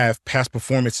have past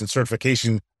performance and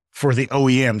certification for the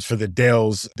OEMs, for the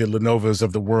Dells, the Lenovos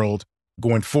of the world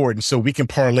going forward. And so we can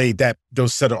parlay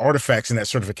those set of artifacts and that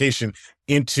certification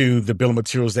into the bill of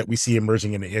materials that we see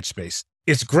emerging in the edge space.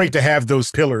 It's great to have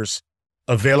those pillars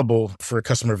available for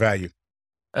customer value.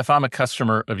 If I'm a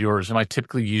customer of yours, am I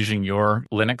typically using your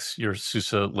Linux, your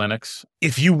SUSE Linux?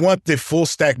 If you want the full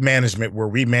stack management where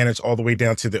we manage all the way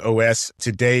down to the OS,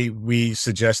 today we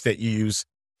suggest that you use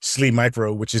SLE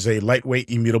Micro, which is a lightweight,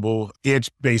 immutable,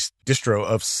 edge-based distro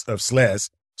of SLES,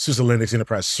 SUSE Linux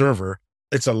Enterprise Server.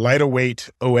 It's a lighter weight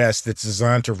OS that's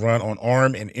designed to run on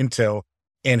ARM and Intel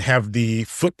and have the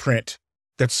footprint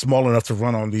that's small enough to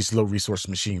run on these low resource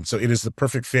machines. So it is the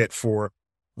perfect fit for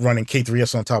running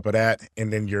K3s on top of that,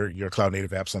 and then your cloud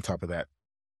native apps on top of that.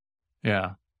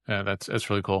 Yeah, that's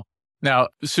really cool. Now,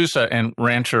 SUSE and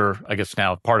Rancher, I guess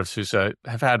now part of SUSE,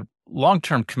 have had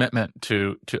long-term commitment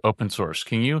to open source.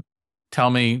 Can you tell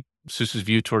me SUSE's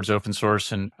view towards open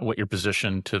source and what your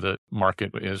position to the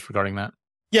market is regarding that?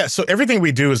 Yeah, so everything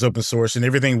we do is open source, and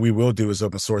everything we will do is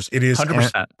open source. It is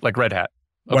 100%, like Red Hat.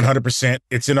 Okay. 100%.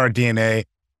 It's in our DNA.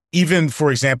 Even,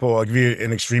 for example, I'll give you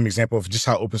an extreme example of just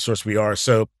how open source we are.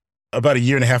 So about a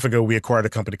year and a half ago, we acquired a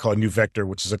company called New Vector,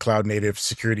 which is a cloud native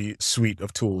security suite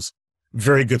of tools.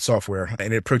 Very good software.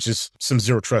 And it approaches some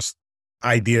zero trust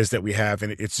ideas that we have.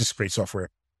 And it's just great software.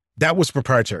 That was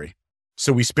proprietary.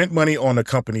 So we spent money on a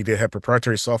company that had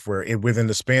proprietary software. And within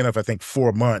the span of, I think,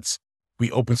 4 months,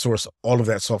 we open sourced all of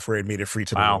that software and made it free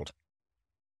to the world.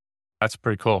 That's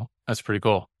pretty cool. That's pretty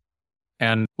cool.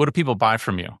 And what do people buy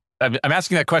from you? I'm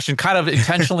asking that question kind of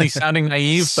intentionally sounding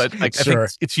naive, but like, sure. I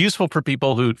think it's useful for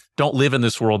people who don't live in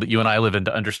this world that you and I live in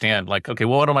to understand, like, okay,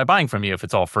 well, what am I buying from you if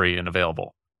it's all free and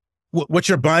available? What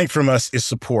you're buying from us is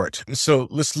support. So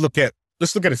let's look at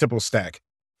a typical stack.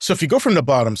 So if you go from the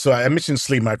bottom, so I mentioned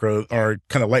SLE Micro, our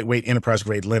kind of lightweight enterprise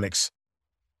grade Linux.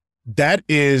 That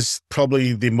is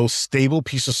probably the most stable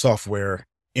piece of software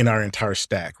in our entire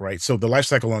stack, right? So the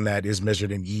lifecycle on that is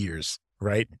measured in years,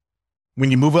 right? When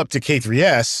you move up to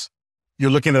K3s, you're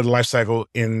looking at a lifecycle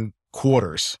in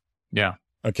quarters. Yeah.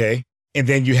 Okay. And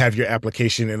then you have your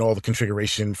application and all the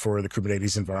configuration for the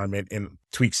Kubernetes environment and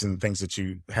tweaks and things that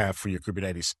you have for your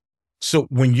Kubernetes. So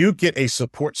when you get a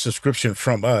support subscription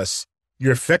from us,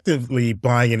 you're effectively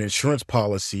buying an insurance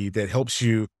policy that helps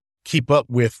you keep up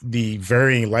with the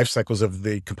varying life cycles of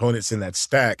the components in that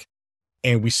stack.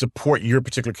 And we support your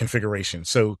particular configuration.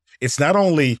 So it's not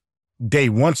only day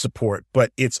one support,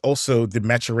 but it's also the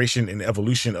maturation and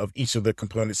evolution of each of the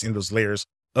components in those layers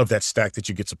of that stack that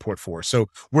you get support for. So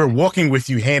we're walking with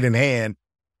you hand in hand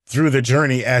through the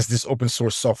journey as this open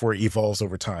source software evolves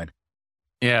over time.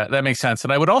 Yeah, that makes sense.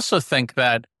 And I would also think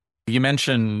that you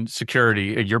mentioned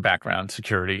security, your background,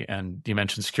 security, and you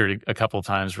mentioned security a couple of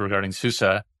times regarding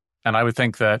SUSE. And I would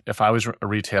think that if I was a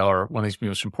retailer, one of these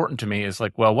most important to me is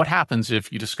like, well, what happens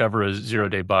if you discover a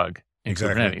 0-day bug in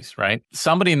Kubernetes, right?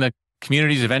 Somebody in the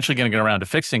community is eventually going to get around to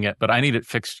fixing it, but I need it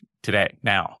fixed today,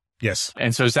 now. Yes.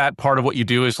 And so is that part of what you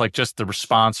do, is like just the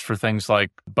response for things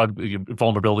like bug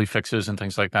vulnerability fixes and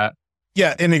things like that?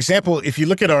 Yeah. An example, if you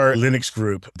look at our Linux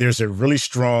group, there's a really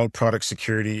strong product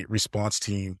security response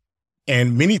team.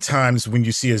 And many times when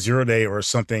you see a 0-day or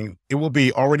something, it will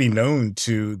be already known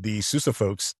to the SUSE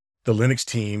folks, the Linux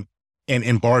team, and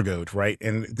embargoed, right?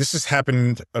 And this has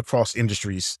happened across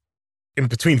industries and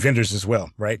between vendors as well,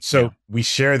 right? So we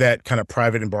share that kind of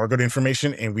private embargoed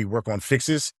information and we work on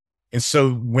fixes. And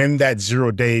so when that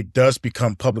 0-day does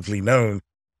become publicly known,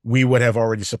 we would have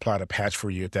already supplied a patch for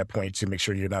you at that point to make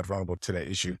sure you're not vulnerable to that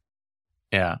issue.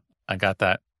 Yeah, I got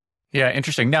that. Yeah,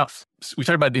 interesting. Now, we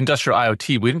talked about industrial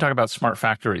IoT. We didn't talk about smart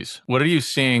factories. What are you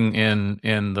seeing in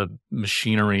the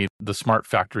machinery, the smart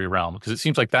factory realm? Because it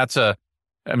seems like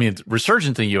it's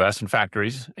resurgent in the US in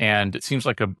factories, and it seems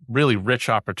like a really rich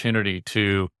opportunity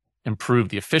to improve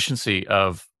the efficiency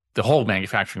of the whole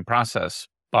manufacturing process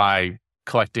by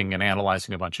collecting and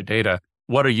analyzing a bunch of data.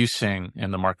 What are you seeing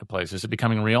in the marketplace? Is it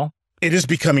becoming real? It is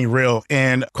becoming real.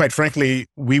 And quite frankly,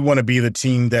 we want to be the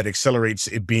team that accelerates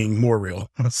it being more real.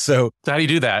 So how do you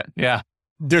do that? Yeah.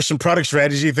 There's some product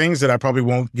strategy things that I probably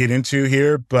won't get into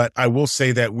here, but I will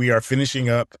say that we are finishing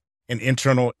up an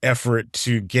internal effort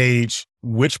to gauge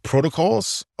which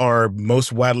protocols are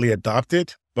most widely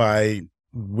adopted by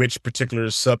which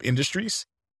particular sub-industries.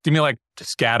 Give me like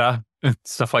SCADA,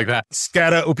 stuff like that.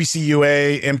 SCADA, OPC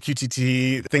UA,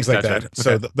 MQTT, things like that. Okay.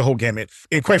 So the whole gamut.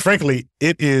 And quite frankly,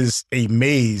 it is a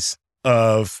maze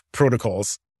of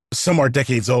protocols. Some are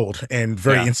decades old and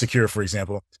very insecure, for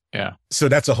example. Yeah. So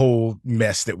that's a whole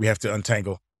mess that we have to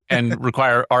untangle. And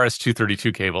require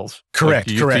RS-232 cables. Correct,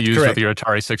 like correct. To use with your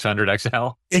Atari 600 XL.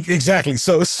 Exactly.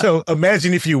 So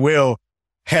imagine, if you will,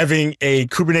 having a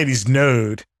Kubernetes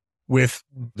node with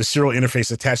the serial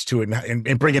interface attached to it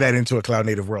and bringing that into a cloud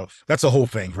native world. That's a whole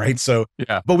thing, right? So,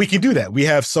 but we can do that. We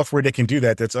have software that can do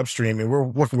that, that's upstream. And we're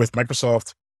working with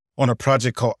Microsoft on a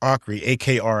project called AKRI,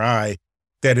 AKRI,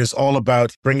 that is all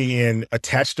about bringing in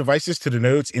attached devices to the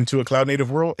nodes into a cloud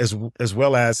native world, as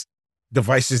well as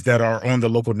devices that are on the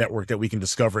local network that we can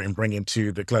discover and bring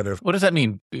into the cloud native. What does that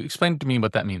mean? Explain to me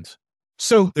what that means.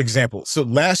 So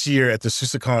last year at the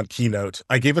SUSECon keynote,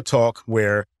 I gave a talk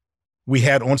where we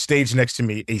had on stage next to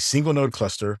me a single node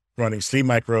cluster running Sleep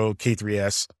Micro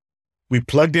K3s. We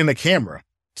plugged in a camera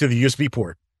to the USB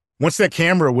port. Once that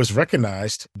camera was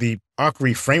recognized, the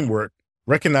AKRI framework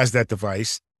recognized that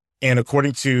device. And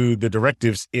according to the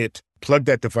directives, it plugged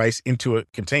that device into a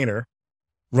container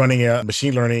running a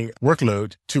machine learning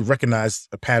workload to recognize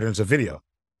patterns of video.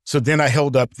 So then I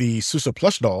held up the SUSE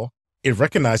plush doll. It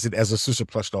recognized it as a SUSE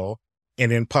plush doll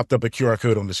and then popped up a QR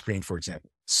code on the screen, for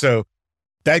example. So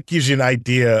that gives you an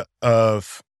idea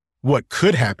of what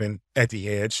could happen at the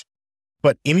edge.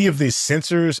 But any of these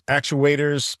sensors,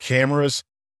 actuators, cameras,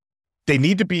 they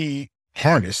need to be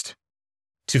harnessed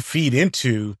to feed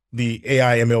into the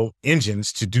AI ML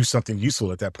engines to do something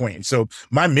useful at that point. And so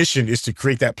my mission is to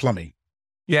create that plumbing.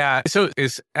 Yeah. So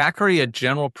is AKRI a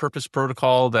general purpose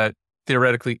protocol that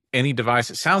theoretically any device,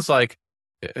 it sounds like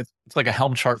it's like a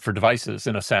Helm chart for devices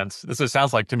in a sense. This is what it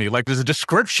sounds like to me. Like there's a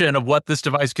description of what this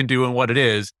device can do and what it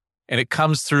is, and it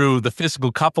comes through the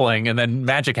physical coupling and then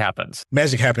magic happens.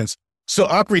 Magic happens. So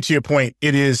AKRI, to your point,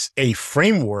 it is a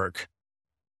framework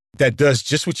that does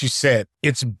just what you said.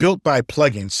 It's built by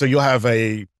plugins. So you'll have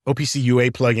a OPC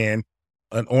UA plugin,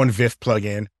 an OnVIF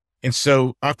plugin. And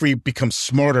so AKRI becomes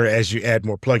smarter as you add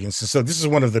more plugins. And so this is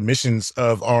one of the missions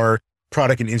of our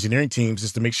product and engineering teams,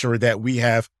 is to make sure that we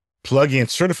have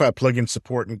certified plugin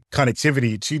support and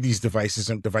connectivity to these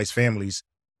devices and device families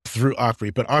through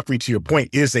AKRI. But AKRI, to your point,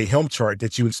 is a Helm chart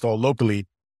that you install locally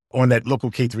on that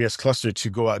local K3s cluster to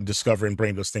go out and discover and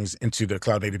bring those things into the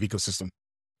cloud native ecosystem.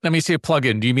 Let me say a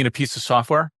plugin. Do you mean a piece of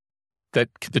software? that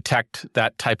could detect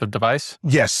that type of device?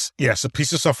 Yes. A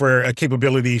piece of software, a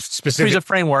capability specific. There's a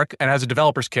framework and has a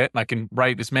developer's kit, and I can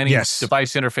write as many Yes.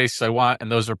 device interfaces I want,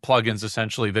 and those are plugins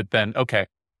essentially that then,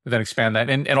 then expand that.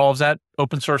 And all of that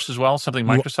open source as well, something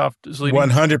Microsoft is leading?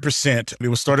 100%. It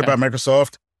was started by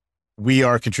Microsoft. We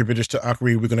are contributors to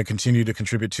Akri. We're going to continue to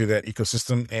contribute to that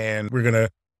ecosystem, and we're going to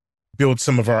build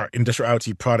some of our industrial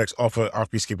IoT products off of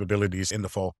Akri's capabilities in the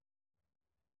fall.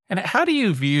 And how do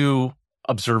you view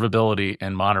observability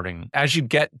and monitoring as you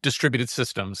get distributed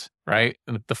systems, right?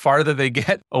 And the farther they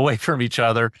get away from each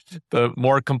other, the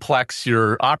more complex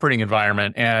your operating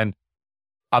environment, and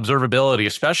observability,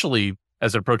 especially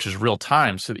as it approaches real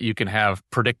time, so that you can have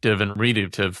predictive and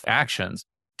reactive actions.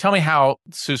 Tell me how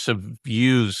SUSE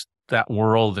views that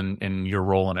world and your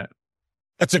role in it.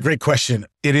 That's a great question.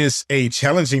 It is a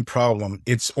challenging problem.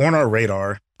 It's on our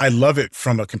radar. I love it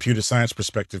from a computer science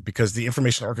perspective because the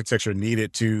information architecture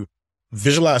needed to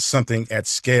visualize something at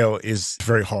scale is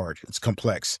very hard. It's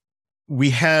complex.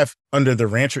 We have under the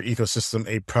Rancher ecosystem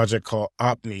a project called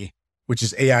Opni, which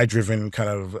is AI-driven kind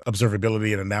of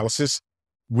observability and analysis.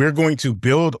 We're going to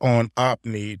build on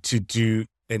Opni to do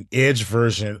an edge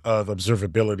version of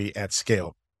observability at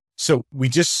scale. So we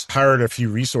just hired a few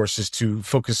resources to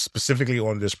focus specifically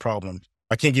on this problem.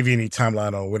 I can't give you any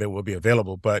timeline on when it will be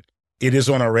available, but it is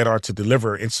on our radar to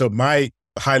deliver. And so my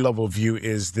high-level view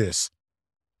is this.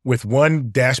 With one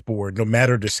dashboard, no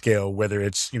matter the scale, whether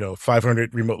it's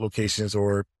 500 remote locations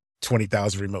or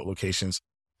 20,000 remote locations,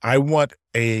 I want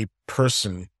a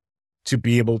person to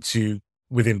be able to,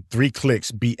 within 3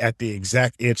 clicks, be at the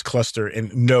exact edge cluster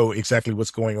and know exactly what's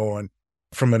going on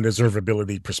from an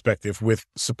observability perspective, with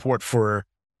support from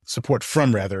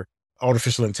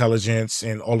artificial intelligence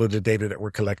and all of the data that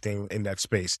we're collecting in that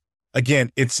space.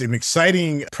 Again, it's an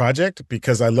exciting project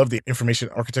because I love the information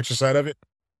architecture side of it,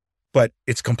 but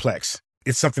it's complex.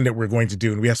 It's something that we're going to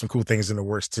do, and we have some cool things in the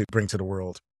works to bring to the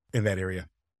world in that area.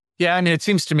 Yeah, I mean, it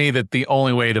seems to me that the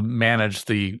only way to manage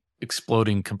the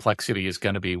exploding complexity is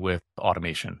going to be with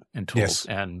automation and tools. Yes.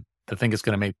 And the thing that's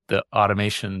going to make the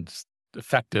automations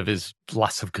effective is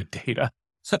lots of good data.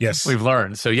 Yes. We've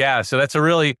learned. So that's a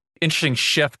really interesting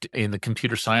shift in the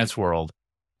computer science world.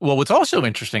 Well, what's also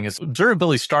interesting is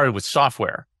observability started with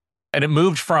software, and it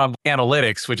moved from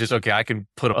analytics, which is, I can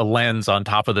put a lens on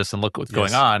top of this and look what's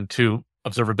going on, to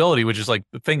observability, which is like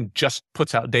the thing just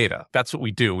puts out data. That's what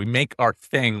we do. We make our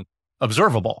thing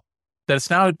observable. That it's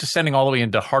now descending all the way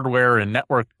into hardware and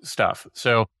network stuff.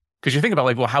 So, because you think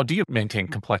about how do you maintain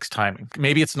complex timing?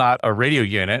 Maybe it's not a radio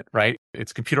unit, right?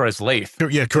 It's computerized lathe.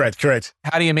 Yeah, correct.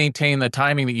 How do you maintain the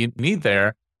timing that you need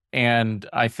there? And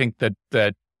I think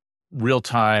that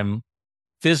real-time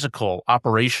physical,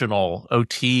 operational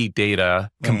OT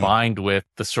data combined with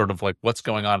the sort of what's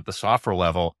going on at the software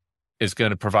level is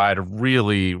going to provide a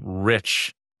really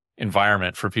rich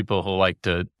environment for people who like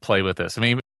to play with this. I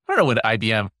mean, I don't know when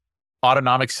IBM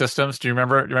autonomic systems. Do you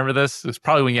remember this? It's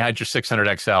probably when you had your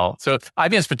 600 XL. So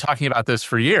IBM's been talking about this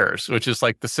for years, which is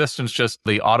the systems, just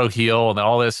the auto heal and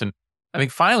all this. And I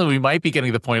think finally we might be getting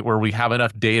to the point where we have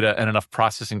enough data and enough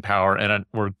processing power, and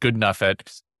we're good enough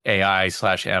at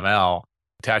AI/ML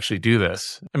to actually do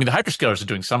this. I mean, the hyperscalers are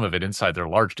doing some of it inside their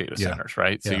large data centers,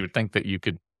 right? So you would think that you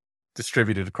could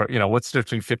distribute it across, what's the difference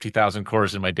between 50,000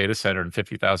 cores in my data center and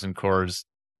 50,000 cores,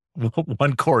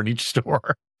 one core in each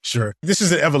store? Sure. This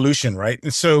is an evolution, right?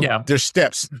 And so there's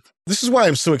steps. This is why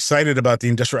I'm so excited about the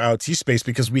industrial IoT space,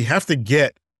 because we have to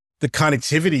get the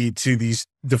connectivity to these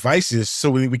devices so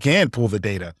we can pull the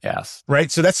data. Yes.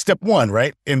 Right? So that's step one,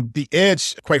 right? And the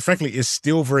edge, quite frankly, is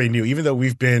still very new, even though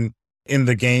we've been in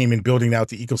the game and building out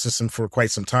the ecosystem for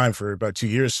quite some time, for about 2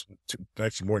 years,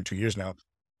 actually more than 2 years now.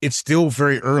 It's still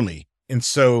very early. And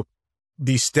so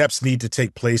these steps need to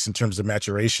take place in terms of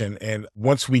maturation. And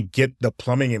once we get the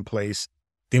plumbing in place,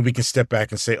 then we can step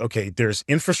back and say, okay, there's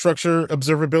infrastructure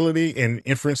observability and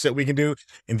inference that we can do.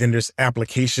 And then there's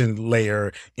application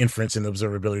layer inference and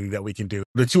observability that we can do.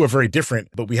 The two are very different,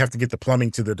 but we have to get the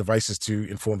plumbing to the devices to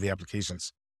inform the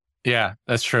applications. Yeah,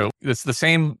 that's true. It's the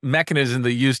same mechanism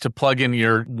that you use to plug in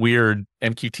your weird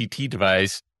MQTT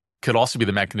device could also be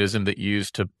the mechanism that you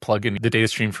use to plug in the data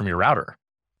stream from your router.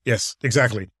 Yes,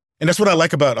 exactly. And that's what I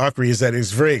like about Akri, is that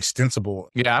it's very extensible.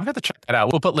 Yeah, I'm going to check that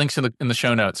out. We'll put links in the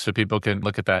show notes so people can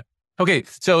look at that. Okay,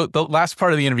 so the last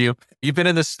part of the interview, you've been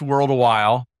in this world a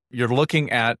while. You're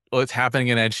looking at what's happening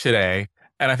in Edge today.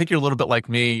 And I think you're a little bit like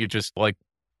me. You're just like,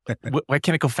 why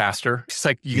can't it go faster? It's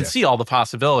like you can see all the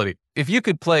possibility. If you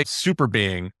could play super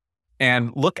being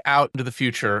and look out into the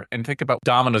future and think about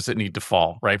dominoes that need to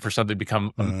fall, right, for something to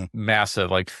become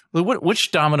massive, which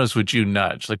dominoes would you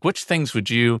nudge? Which things would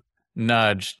you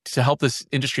nudge to help this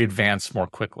industry advance more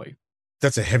quickly?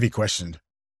 That's a heavy question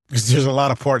because there's a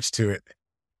lot of parts to it.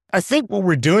 I think what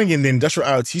we're doing in the industrial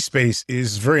IoT space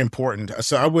is very important.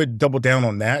 So I would double down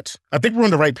on that. I think we're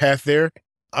on the right path there.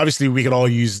 Obviously, we could all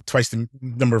use twice the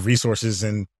number of resources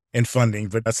and funding,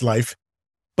 but that's life.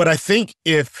 But I think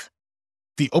if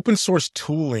the open source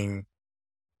tooling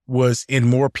was in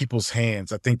more people's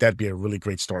hands, I think that'd be a really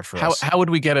great start for us. How would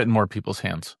we get it in more people's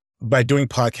hands? By doing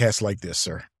podcasts like this,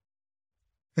 sir.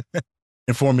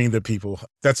 Informing the people.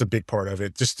 That's a big part of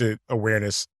it, just the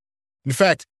awareness. In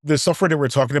fact, the software that we're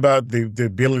talking about, the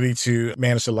ability to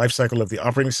manage the lifecycle of the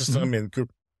operating system, and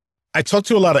I talked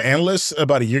to a lot of analysts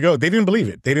about a year ago. They didn't believe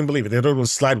it. They thought it was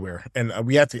slideware, and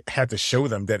we had to show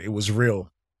them that it was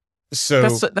real. So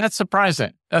that's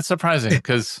surprising. That's surprising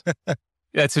because I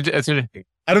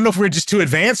don't know if we're just too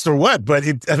advanced or what, but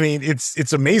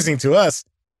it's amazing to us.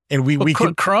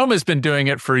 And Chrome has been doing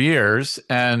it for years,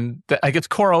 and I guess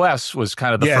Core OS was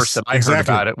kind of the first that I heard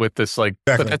about it with this. But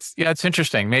it's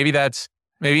interesting. Maybe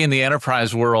in the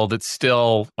enterprise world, it's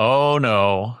still, oh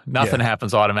no, nothing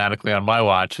happens automatically on my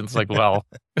watch. And it's like, well,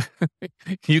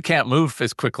 you can't move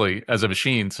as quickly as a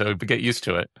machine, so get used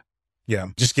to it. Yeah,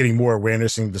 just getting more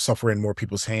awareness and the software in more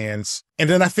people's hands. And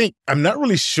then I think, I'm not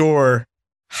really sure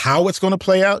how it's going to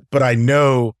play out, but I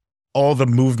know all the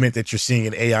movement that you're seeing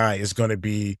in AI is going to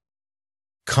be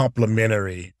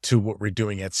complementary to what we're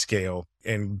doing at scale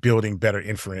and building better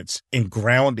inference and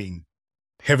grounding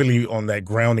heavily on that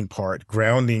grounding part,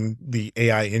 grounding the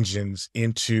AI engines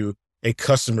into a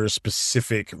customer's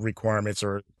specific requirements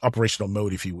or operational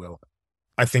mode, if you will.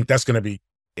 I think that's going to be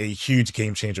a huge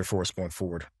game changer for us going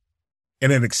forward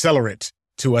and an accelerant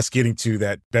to us getting to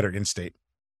that better end state.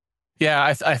 Yeah,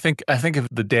 I think of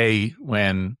the day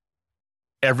when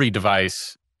every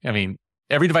device that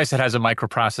has a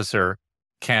microprocessor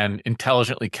can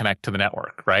intelligently connect to the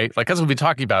network, right? Like, as we've been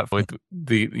talking about with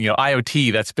the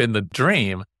IoT, that's been the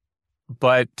dream,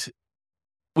 but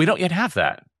we don't yet have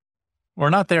that.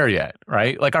 We're not there yet,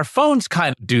 right? Like, our phones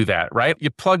kind of do that, right? You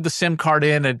plug the SIM card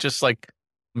in and just like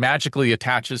magically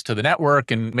attaches to the network,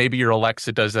 and maybe your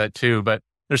Alexa does that too. But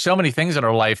there's so many things in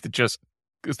our life that just,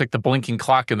 it's like the blinking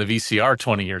clock in the VCR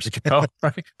 20 years ago,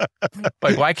 right?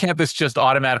 Like, why can't this just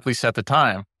automatically set the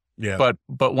time? Yeah.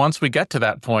 But once we get to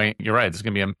that point, you're right, there's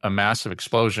going to be a massive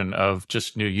explosion of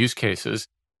just new use cases.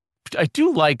 I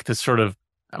do like this sort of,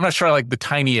 I'm not sure I like the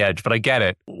tiny edge, but I get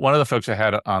it. One of the folks I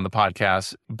had on the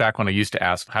podcast back when I used to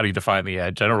ask, how do you define the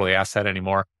edge? I don't really ask that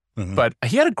anymore. But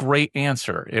he had a great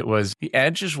answer. It was, the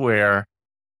edge is where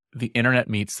the internet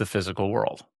meets the physical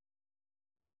world.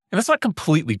 And that's not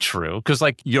completely true, because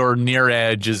like your near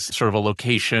edge is sort of a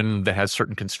location that has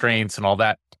certain constraints and all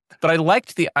that. But I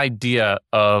liked the idea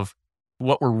of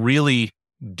what we're really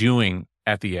doing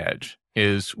at the edge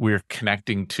is we're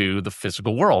connecting to the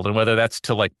physical world. And whether that's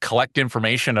to like collect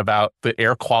information about the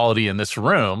air quality in this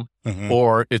room,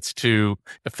 or it's to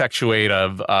effectuate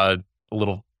a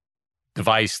little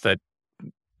device that,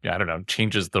 I don't know,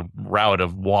 changes the route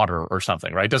of water or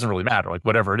something, right? It doesn't really matter, like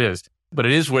whatever it is. But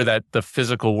it is where the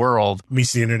physical world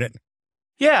meets the internet.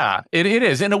 Yeah, it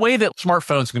is in a way that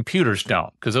smartphones and computers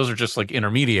don't, because those are just like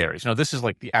intermediaries. No, this is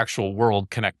like the actual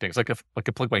world connecting. It's like if I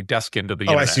could plug my desk into the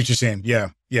internet. I see what you're saying. Yeah.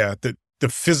 The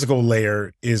physical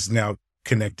layer is now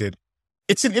connected.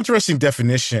 It's an interesting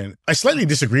definition. I slightly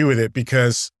disagree with it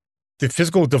because the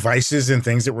physical devices and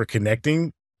things that we're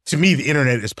connecting, to me, the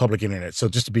internet is public internet. So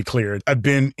just to be clear, I've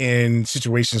been in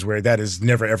situations where that is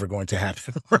never, ever going to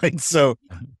happen, right? So,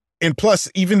 and plus,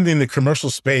 even in the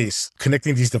commercial space,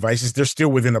 connecting these devices, they're still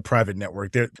within a private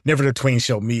network. They're never the twain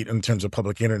shall meet in terms of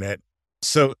public internet.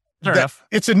 So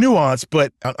it's a nuance,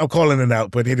 but I'm calling it out,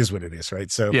 but it is what it is,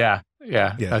 right? So yeah,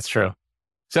 that's true.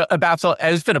 So Basil,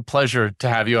 it's been a pleasure to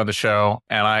have you on the show.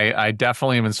 And I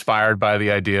definitely am inspired by the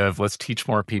idea of let's teach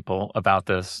more people about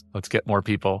this. Let's get more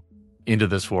people into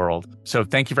this world. So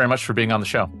thank you very much for being on the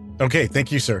show. Okay.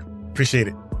 Thank you, sir. Appreciate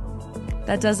it.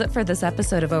 That does it for this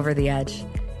episode of Over the Edge.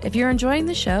 If you're enjoying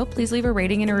the show, please leave a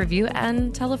rating and a review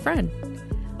and tell a friend.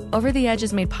 Over the Edge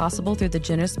is made possible through the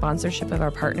generous sponsorship of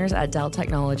our partners at Dell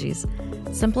Technologies.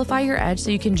 Simplify your edge so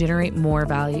you can generate more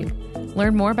value.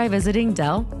 Learn more by visiting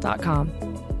Dell.com.